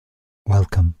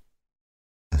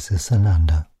process is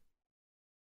Sananda.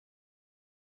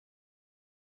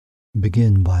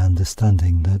 Begin by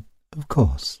understanding that, of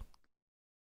course,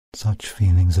 such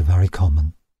feelings are very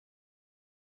common.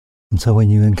 And so when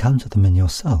you encounter them in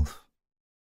yourself,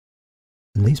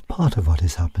 at least part of what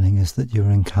is happening is that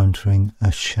you're encountering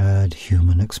a shared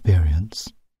human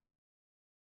experience.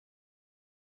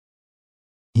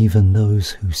 Even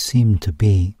those who seem to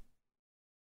be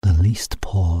the least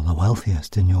poor, the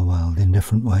wealthiest in your world in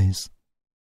different ways,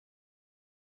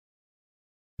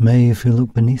 may, if you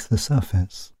look beneath the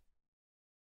surface,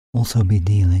 also be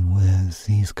dealing with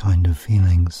these kind of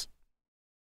feelings.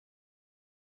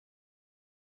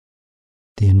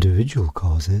 The individual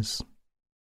causes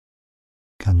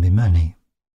can be many.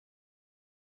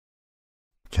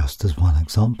 Just as one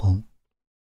example,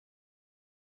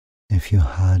 if you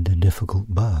had a difficult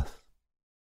birth,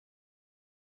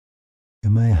 you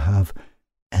may have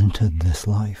entered this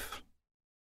life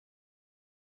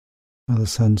with a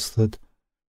sense that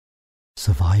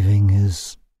surviving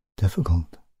is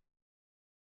difficult.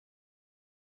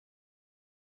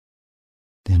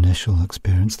 The initial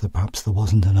experience that perhaps there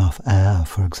wasn't enough air,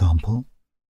 for example,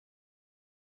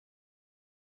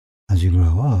 as you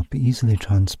grow up, easily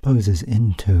transposes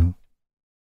into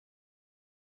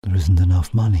there isn't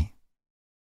enough money.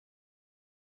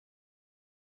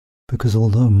 Because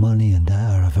although money and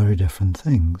air are very different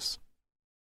things,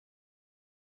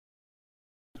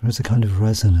 there is a kind of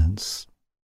resonance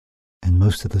in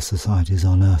most of the societies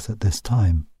on Earth at this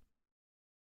time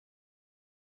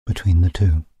between the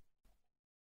two.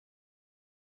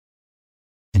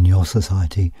 In your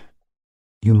society,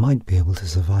 you might be able to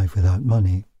survive without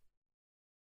money,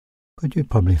 but you'd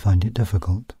probably find it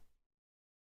difficult.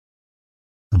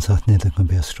 And certainly there can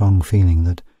be a strong feeling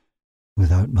that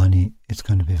without money it's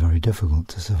going to be very difficult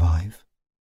to survive.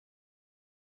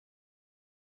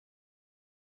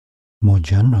 More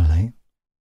generally,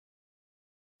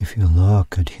 if you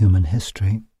look at human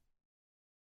history,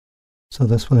 so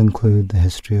this will include the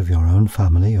history of your own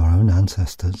family, your own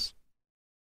ancestors,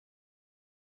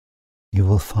 you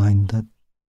will find that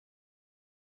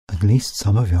at least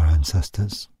some of your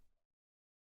ancestors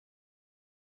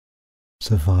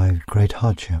survived great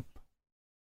hardship.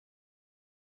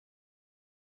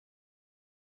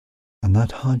 And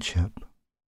that hardship,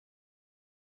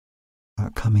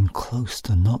 that coming close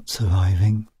to not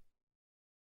surviving,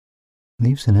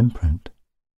 leaves an imprint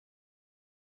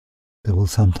that will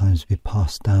sometimes be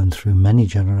passed down through many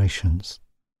generations.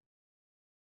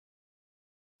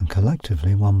 And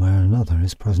collectively, one way or another,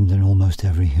 is present in almost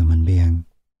every human being.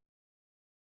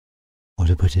 Or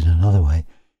to put it another way,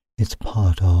 it's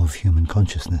part of human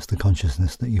consciousness, the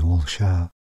consciousness that you all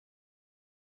share.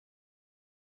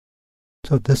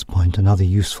 So at this point, another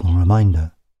useful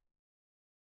reminder.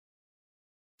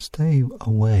 Stay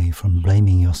away from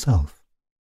blaming yourself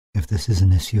if this is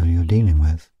an issue you're dealing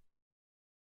with.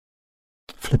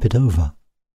 Flip it over.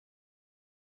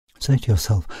 Say to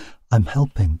yourself, I'm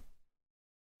helping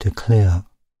to clear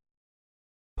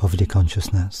poverty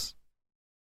consciousness,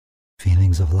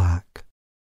 feelings of lack,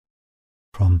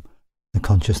 from the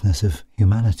consciousness of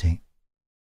humanity.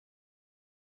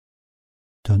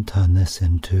 Don't turn this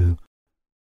into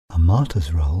a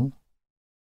martyr's role.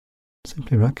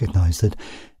 Simply recognize that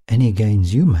any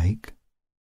gains you make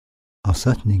are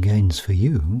certainly gains for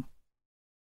you,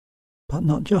 but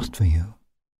not just for you.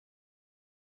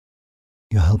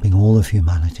 You're helping all of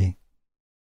humanity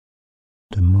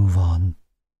to move on.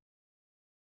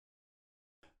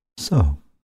 So,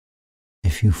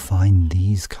 if you find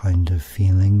these kind of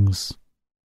feelings,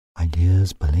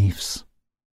 ideas, beliefs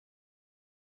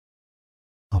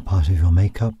are part of your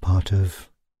makeup, part of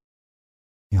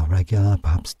your regular,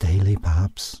 perhaps daily,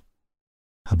 perhaps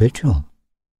habitual,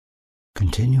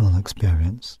 continual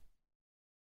experience,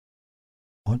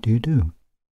 what do you do?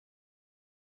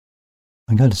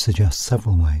 I'm going to suggest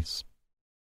several ways.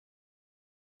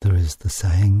 There is the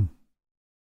saying,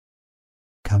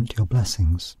 count your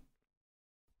blessings.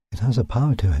 It has a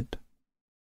power to it.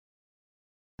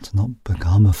 It's not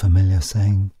become a familiar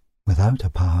saying without a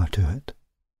power to it.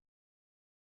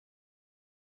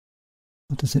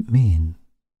 What does it mean?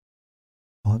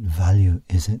 What value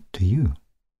is it to you?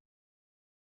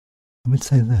 I would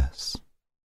say this,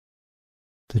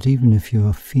 that even if you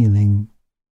are feeling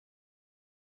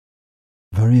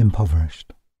very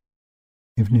impoverished,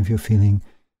 even if you're feeling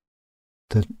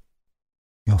that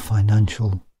your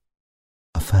financial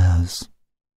affairs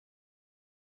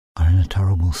are in a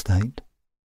terrible state,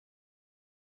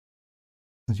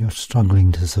 that you're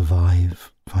struggling to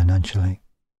survive financially,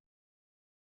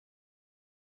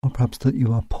 or perhaps that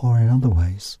you are poor in other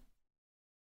ways,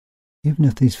 even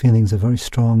if these feelings are very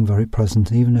strong, very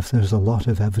present, even if there's a lot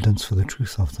of evidence for the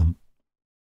truth of them,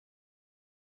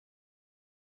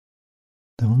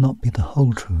 they will not be the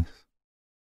whole truth.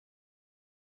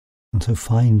 And so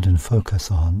find and focus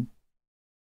on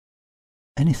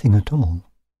anything at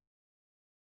all,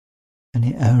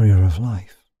 any area of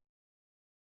life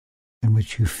in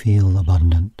which you feel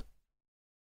abundant.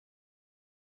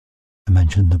 I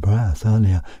mentioned the breath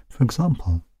earlier. For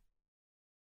example,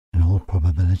 in all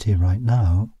probability right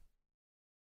now,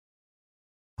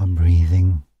 I'm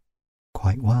breathing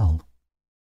quite well.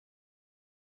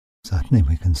 Certainly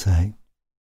we can say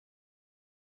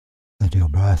that your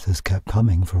breath has kept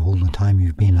coming for all the time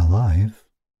you've been alive.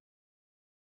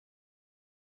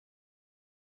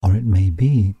 Or it may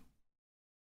be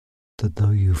that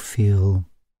though you feel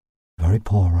very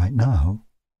poor right now,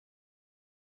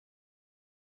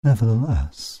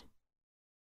 nevertheless,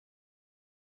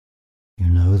 you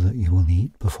know that you will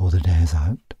eat before the day is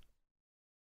out,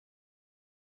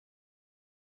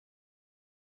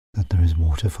 that there is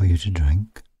water for you to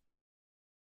drink,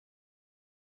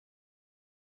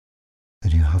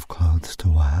 that you have clothes to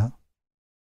wear,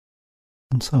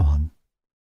 and so on.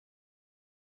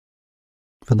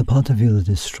 For the part of you that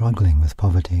is struggling with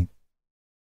poverty,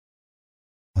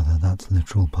 whether that's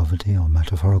literal poverty or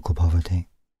metaphorical poverty,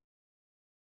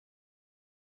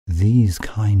 these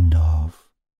kind of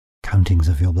countings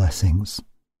of your blessings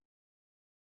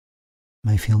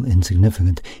may feel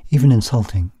insignificant, even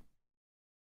insulting.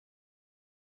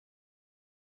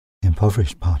 The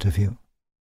impoverished part of you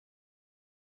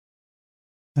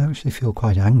may actually feel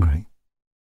quite angry.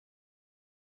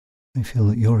 May feel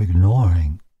that you're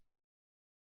ignoring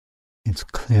its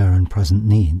clear and present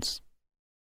needs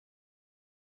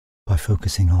by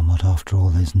focusing on what after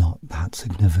all is not that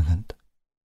significant.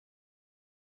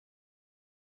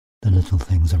 The little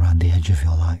things around the edge of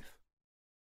your life,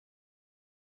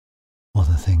 or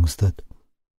the things that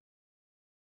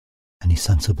any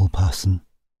sensible person,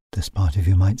 this part of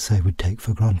you might say, would take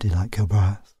for granted, like your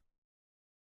breath.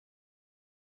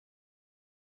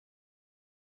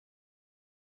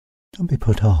 Don't be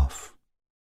put off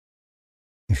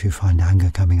if you find anger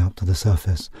coming up to the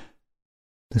surface.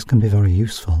 This can be very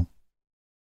useful.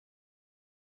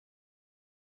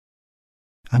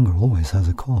 Anger always has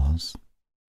a cause.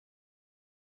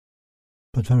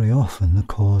 But very often the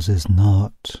cause is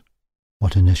not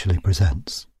what initially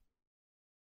presents.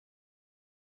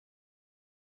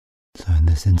 So in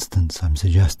this instance, I'm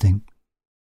suggesting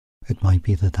it might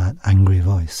be that that angry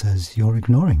voice says, "You're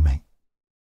ignoring me.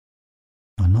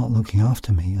 You're not looking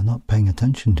after me. You're not paying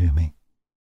attention to me.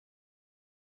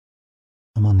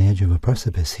 I'm on the edge of a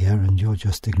precipice here and you're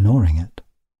just ignoring it."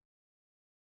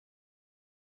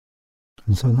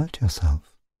 And so let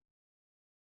yourself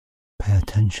pay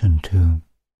attention to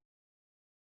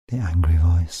the angry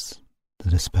voice,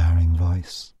 the despairing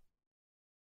voice,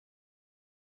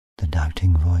 the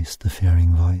doubting voice, the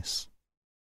fearing voice.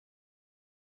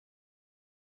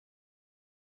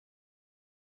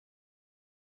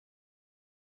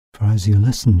 For as you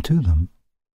listen to them,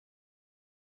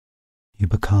 you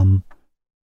become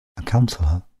a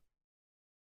counselor.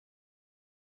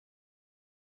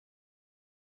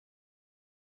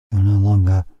 You're no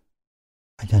longer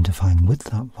identifying with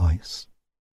that voice,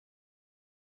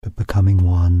 but becoming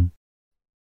one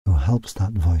who helps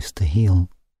that voice to heal.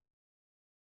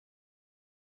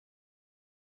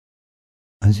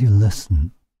 As you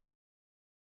listen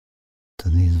to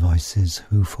these voices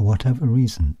who, for whatever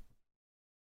reason,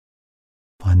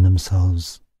 find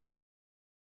themselves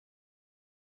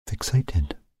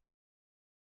fixated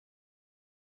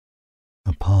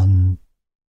upon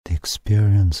the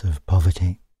experience of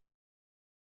poverty,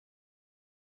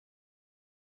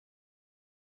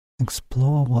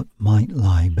 explore what might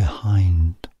lie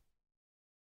behind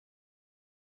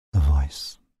the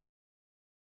voice.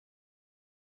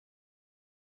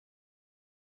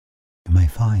 You may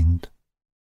find,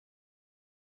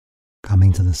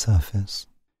 coming to the surface,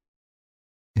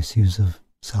 issues of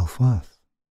self-worth.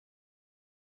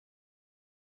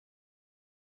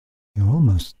 You're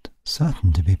almost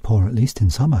certain to be poor, at least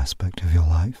in some aspect of your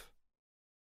life,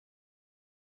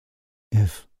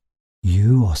 if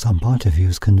you or some part of you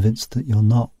is convinced that you're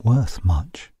not worth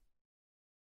much.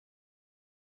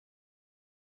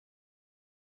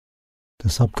 The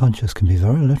subconscious can be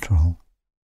very literal.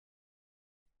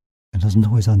 It doesn't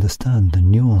always understand the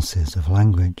nuances of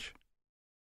language.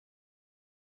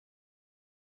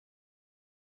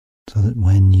 So that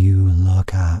when you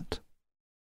look at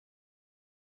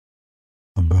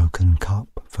a broken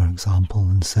cup, for example,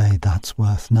 and say that's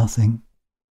worth nothing,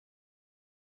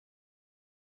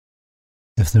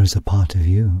 if there is a part of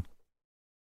you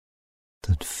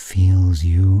that feels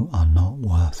you are not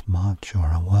worth much or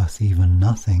are worth even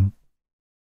nothing,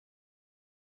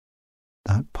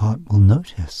 that part will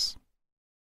notice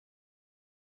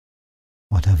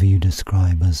whatever you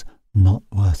describe as not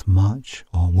worth much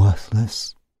or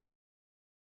worthless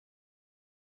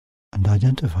and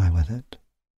identify with it.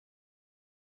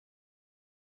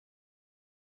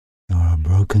 You're a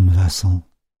broken vessel,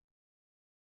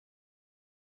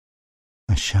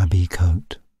 a shabby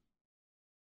coat,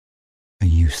 a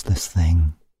useless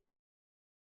thing.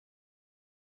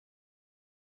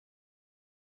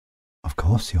 Of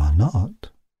course you are not,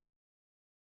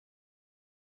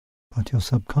 but your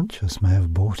subconscious may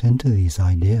have bought into these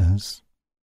ideas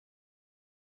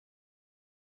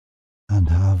and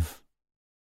have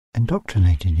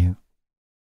indoctrinated you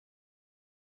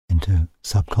into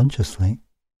subconsciously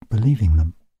believing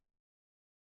them.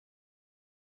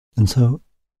 And so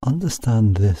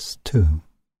understand this too,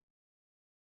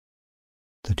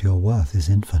 that your worth is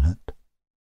infinite.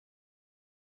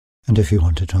 And if you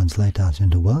want to translate that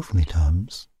into worldly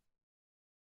terms,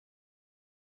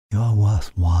 you are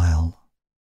worthwhile.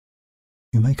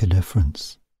 You make a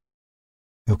difference.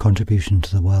 Your contribution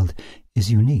to the world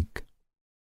is unique.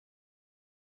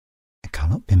 It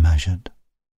cannot be measured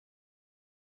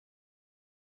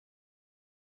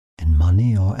in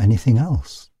money or anything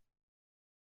else.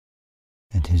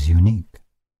 It is unique,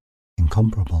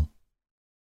 incomparable.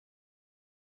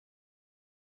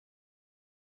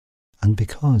 And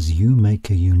because you make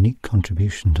a unique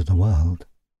contribution to the world,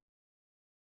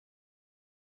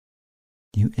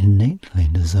 you innately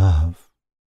deserve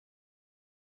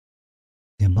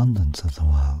the abundance of the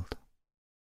world.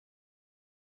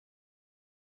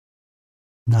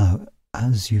 Now,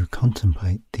 as you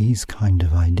contemplate these kind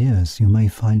of ideas, you may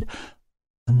find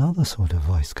another sort of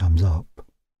voice comes up.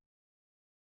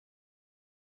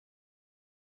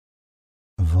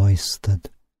 A voice that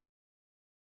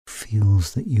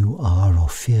feels that you are, or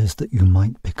fears that you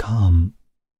might become,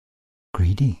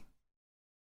 greedy.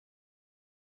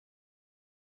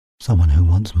 Someone who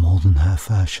wants more than her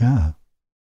fair share.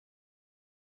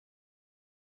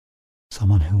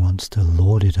 Someone who wants to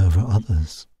lord it over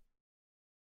others.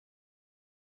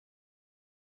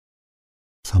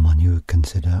 Someone you would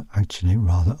consider actually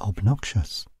rather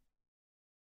obnoxious.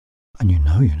 And you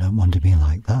know you don't want to be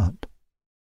like that.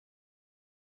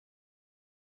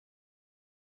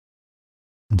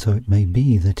 And so it may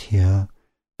be that here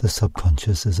the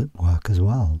subconscious is at work as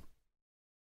well,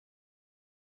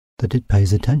 that it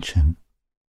pays attention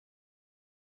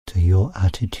to your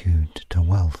attitude to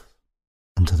wealth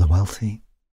and to the wealthy.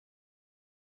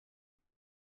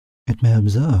 It may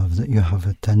observe that you have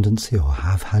a tendency, or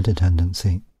have had a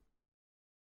tendency,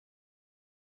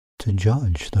 to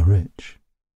judge the rich,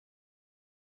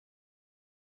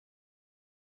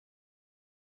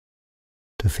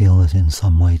 to feel that in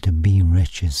some way to be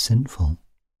rich is sinful.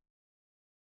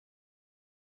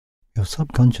 Your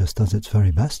subconscious does its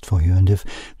very best for you, and if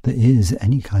there is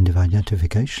any kind of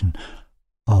identification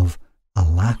of a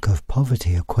lack of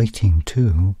poverty equating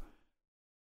to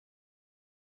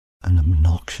an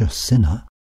obnoxious sinner,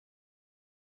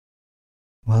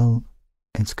 well,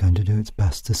 it's going to do its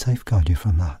best to safeguard you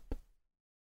from that.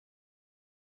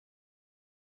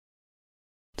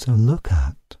 So look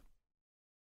at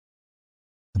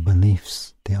the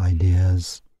beliefs, the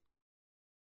ideas,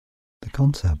 the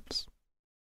concepts,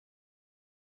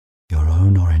 your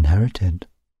own or inherited,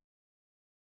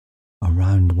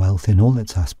 around wealth in all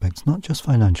its aspects, not just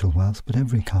financial wealth, but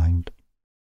every kind.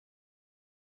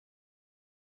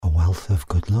 A wealth of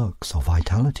good looks or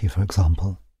vitality, for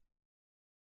example.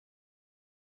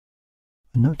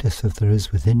 And notice if there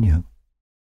is within you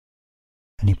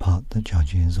any part that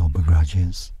judges or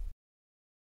begrudges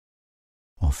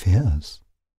or fears.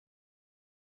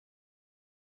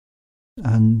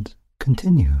 And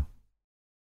continue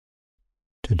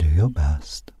to do your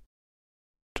best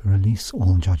to release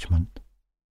all judgment.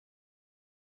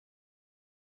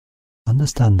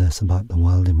 Understand this about the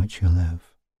world in which you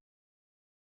live.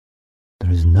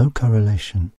 There is no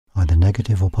correlation, either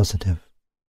negative or positive,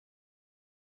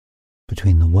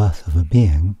 between the worth of a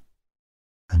being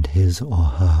and his or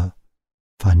her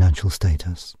financial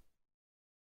status.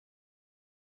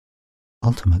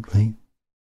 Ultimately,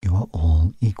 you are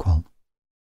all equal.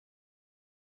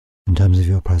 In terms of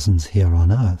your presence here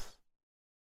on earth,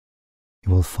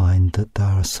 you will find that there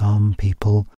are some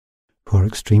people who are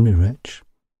extremely rich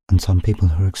and some people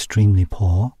who are extremely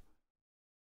poor,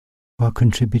 who are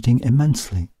contributing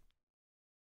immensely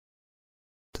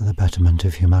to the betterment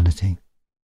of humanity.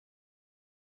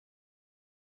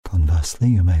 Conversely,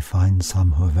 you may find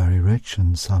some who are very rich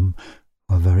and some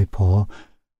who are very poor,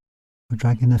 are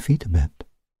dragging their feet a bit.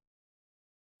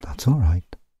 That's all right.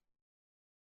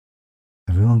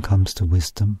 Everyone comes to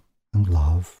wisdom and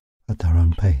love at their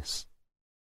own pace.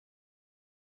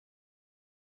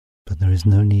 But there is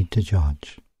no need to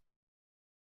judge.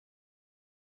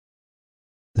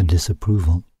 The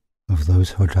disapproval of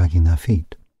those who are dragging their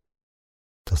feet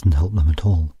doesn't help them at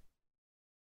all.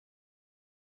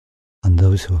 And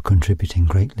those who are contributing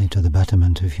greatly to the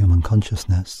betterment of human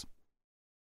consciousness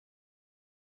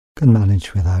can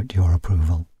manage without your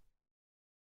approval.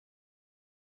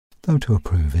 Though to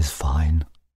approve is fine.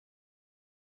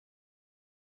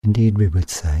 Indeed, we would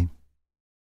say,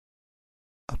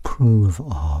 approve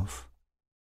of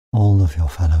all of your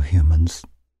fellow humans.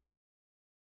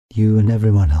 You and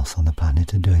everyone else on the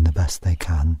planet are doing the best they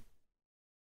can,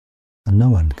 and no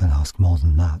one can ask more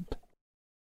than that.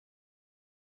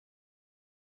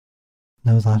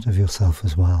 Know that of yourself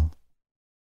as well.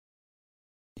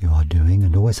 You are doing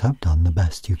and always have done the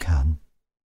best you can.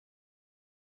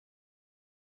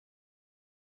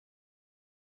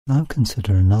 Now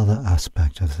consider another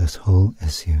aspect of this whole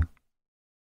issue,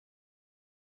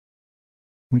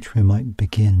 which we might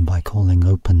begin by calling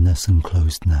openness and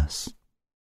closedness.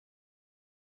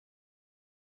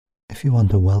 If you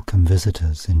want to welcome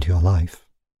visitors into your life,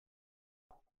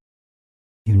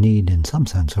 you need, in some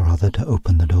sense or other, to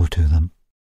open the door to them.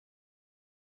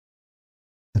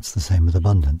 It's the same with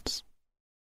abundance.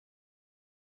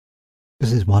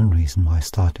 This is one reason why I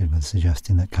started with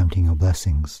suggesting that counting your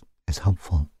blessings is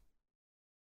helpful.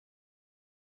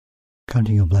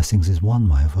 Counting your blessings is one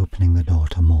way of opening the door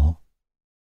to more.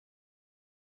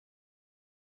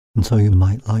 And so you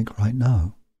might like right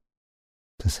now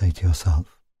to say to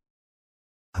yourself,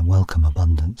 I welcome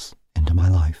abundance into my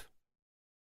life.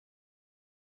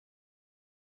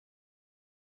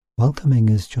 Welcoming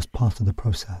is just part of the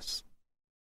process.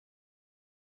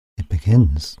 It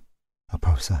begins a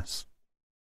process.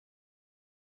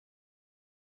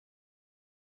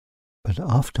 But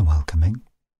after welcoming,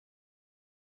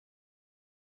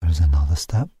 there is another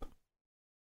step,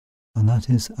 and that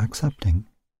is accepting.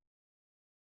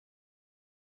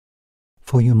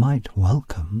 For you might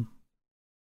welcome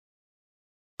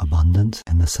abundance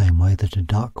in the same way that a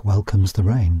duck welcomes the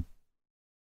rain.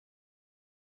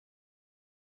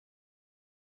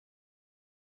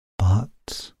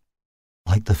 But,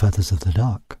 like the feathers of the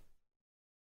duck,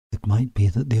 it might be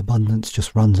that the abundance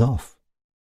just runs off,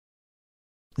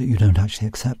 that you don't actually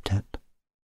accept it.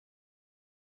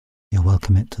 You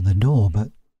welcome it to the door,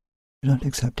 but you don't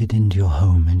accept it into your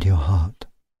home, into your heart.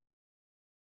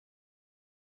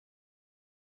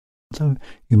 So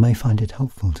you may find it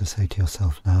helpful to say to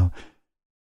yourself now,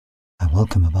 I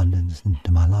welcome abundance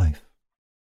into my life.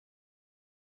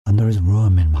 And there is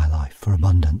room in my life for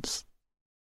abundance.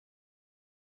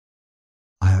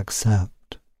 I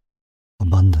accept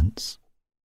abundance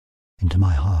into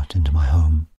my heart, into my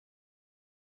home.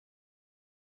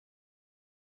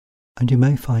 And you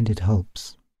may find it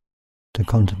helps to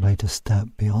contemplate a step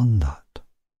beyond that.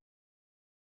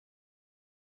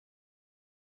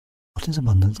 What is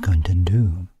abundance going to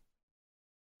do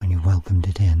when you've welcomed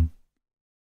it in,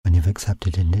 when you've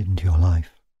accepted it into your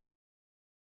life?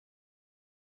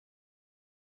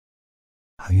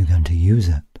 How are you going to use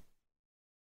it?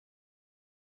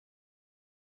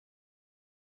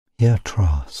 Here,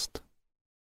 trust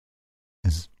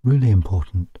is really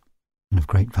important and of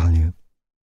great value.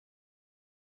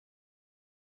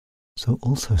 So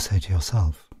also say to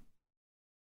yourself,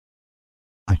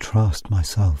 I trust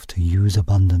myself to use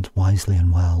abundance wisely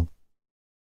and well.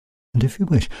 And if you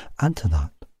wish, add to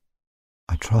that,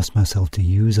 I trust myself to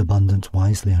use abundance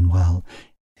wisely and well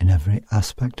in every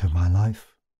aspect of my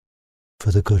life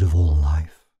for the good of all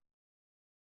life.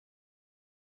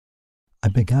 I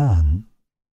began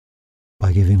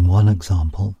by giving one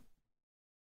example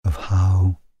of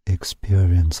how the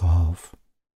experience of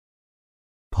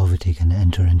poverty can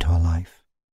enter into our life,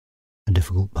 a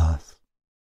difficult birth,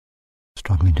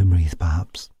 struggling to breathe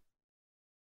perhaps.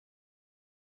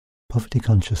 Poverty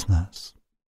consciousness,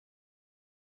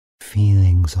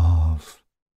 feelings of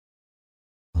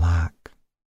lack,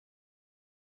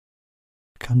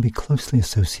 can be closely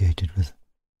associated with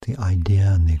the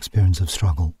idea and the experience of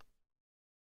struggle.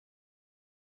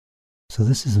 So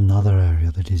this is another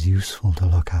area that is useful to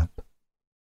look at.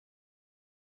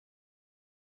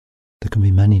 There can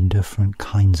be many different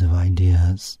kinds of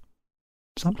ideas,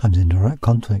 sometimes in direct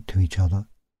conflict to each other,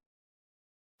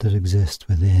 that exist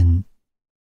within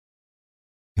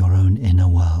your own inner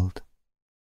world.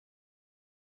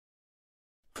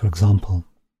 For example,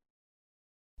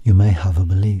 you may have a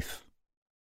belief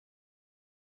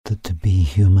that to be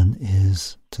human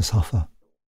is to suffer.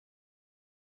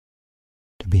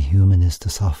 To be human is to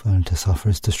suffer, and to suffer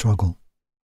is to struggle.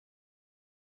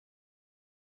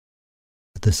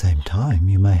 At the same time,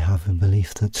 you may have a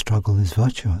belief that struggle is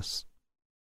virtuous.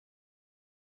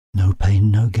 No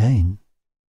pain, no gain,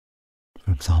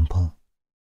 for example.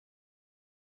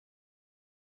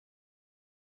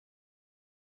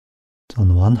 So on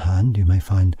the one hand, you may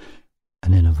find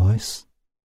an inner voice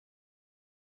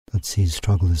that sees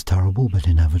struggle as terrible but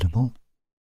inevitable.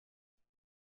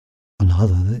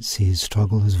 Another that sees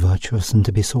struggle as virtuous and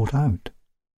to be sought out.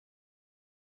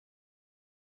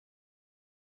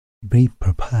 Be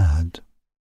prepared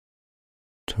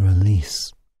to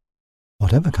release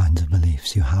whatever kinds of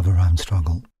beliefs you have around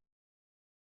struggle.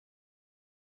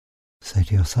 Say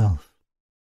to yourself,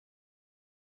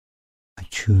 I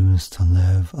choose to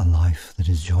live a life that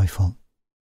is joyful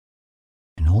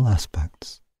in all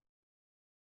aspects.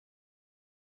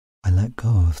 I let go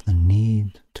of the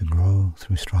need to grow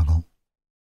through struggle.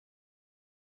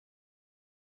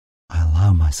 I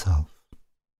allow myself,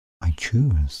 I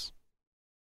choose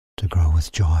to grow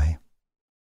with joy.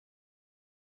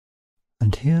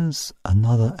 And here's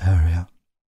another area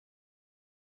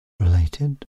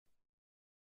related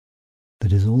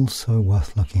that is also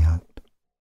worth looking at.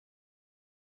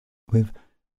 We've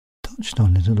touched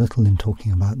on it a little in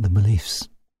talking about the beliefs,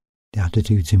 the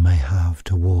attitudes you may have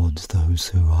towards those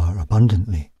who are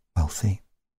abundantly wealthy,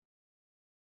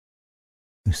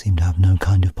 who seem to have no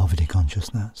kind of poverty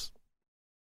consciousness.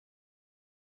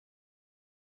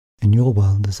 In your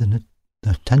world, there's a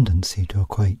tendency to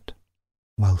equate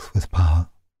wealth with power.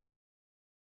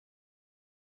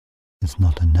 It's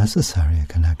not a necessary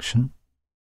connection.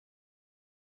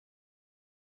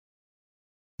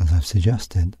 As I've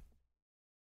suggested,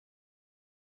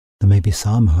 there may be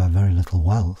some who have very little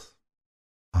wealth,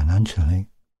 financially,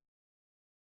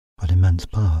 but immense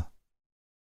power.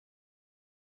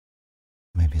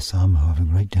 Maybe some who have a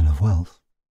great deal of wealth,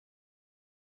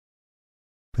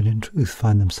 but in truth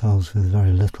find themselves with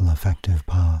very little effective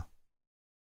power.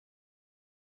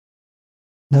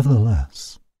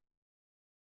 Nevertheless,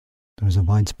 there is a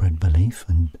widespread belief,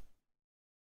 and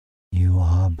you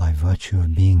are, by virtue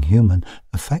of being human,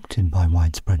 affected by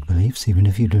widespread beliefs, even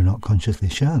if you do not consciously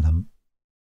share them.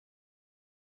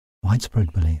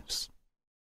 Widespread beliefs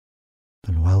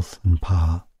that wealth and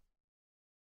power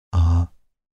are,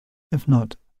 if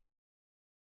not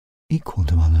equal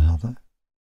to one another,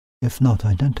 if not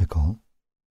identical,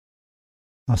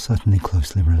 are certainly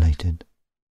closely related.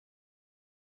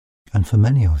 And for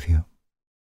many of you,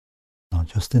 not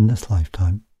just in this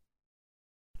lifetime,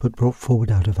 but brought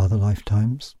forward out of other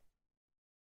lifetimes,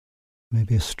 may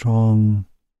be a strong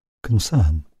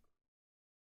concern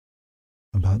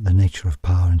about the nature of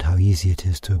power and how easy it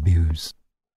is to abuse.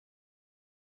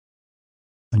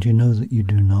 And you know that you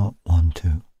do not want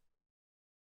to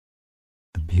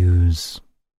abuse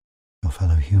your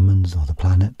fellow humans or the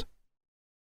planet.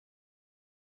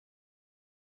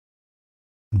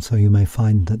 And so you may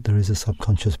find that there is a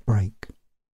subconscious brake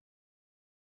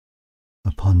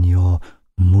upon your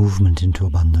movement into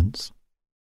abundance,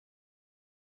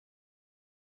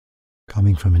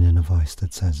 coming from an inner voice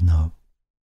that says, no,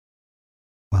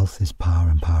 wealth is power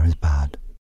and power is bad.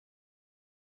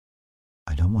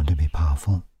 I don't want to be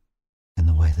powerful in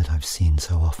the way that I've seen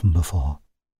so often before.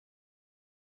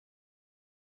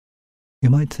 You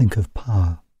might think of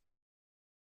power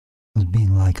as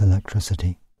being like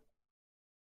electricity.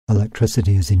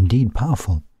 Electricity is indeed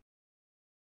powerful,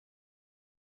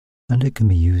 and it can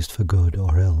be used for good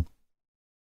or ill.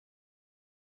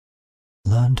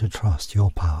 Learn to trust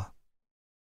your power.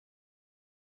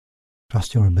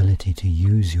 Trust your ability to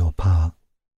use your power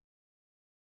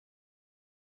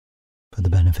for the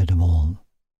benefit of all,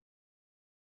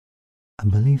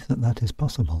 and believe that that is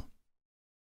possible.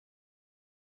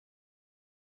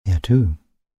 Here too,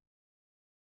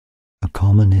 a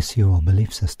common issue or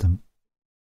belief system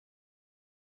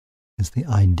is the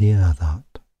idea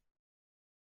that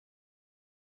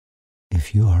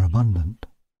if you are abundant,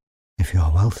 if you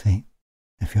are wealthy,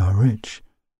 if you are rich,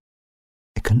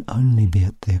 it can only be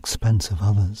at the expense of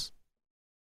others.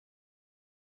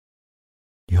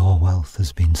 Your wealth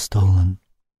has been stolen.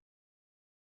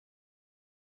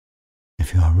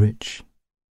 If you are rich,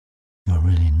 you are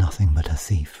really nothing but a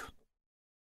thief.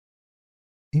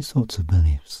 These sorts of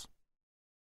beliefs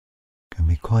can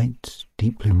be quite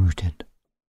deeply rooted.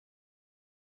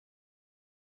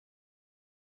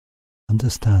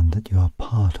 Understand that you are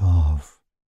part of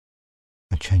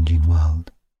a changing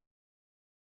world,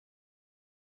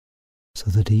 so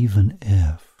that even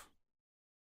if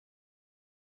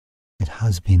it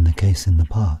has been the case in the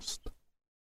past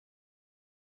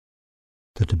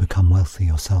that to become wealthy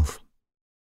yourself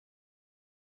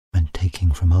and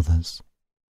taking from others,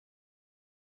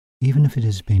 even if it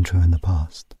has been true in the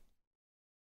past.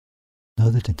 Know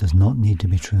that it does not need to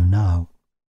be true now.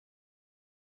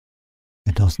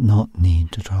 It does not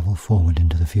need to travel forward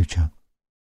into the future.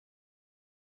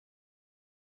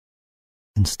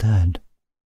 Instead,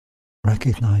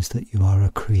 recognize that you are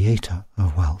a creator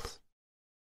of wealth.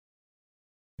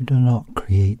 You do not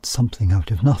create something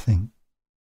out of nothing,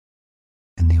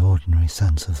 in the ordinary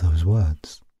sense of those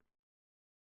words.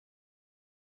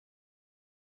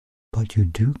 But you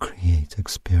do create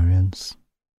experience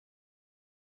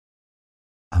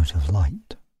out of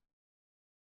light.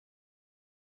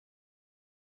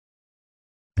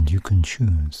 And you can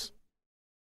choose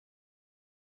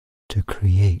to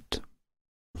create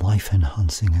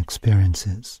life-enhancing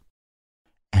experiences,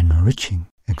 enriching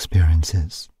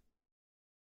experiences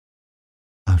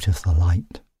out of the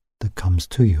light that comes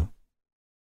to you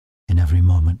in every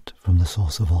moment from the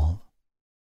source of all.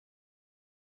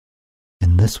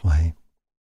 In this way,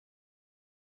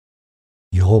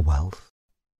 your wealth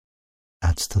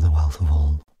adds to the wealth of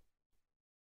all.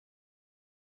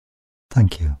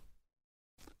 Thank you.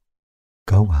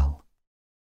 Go well.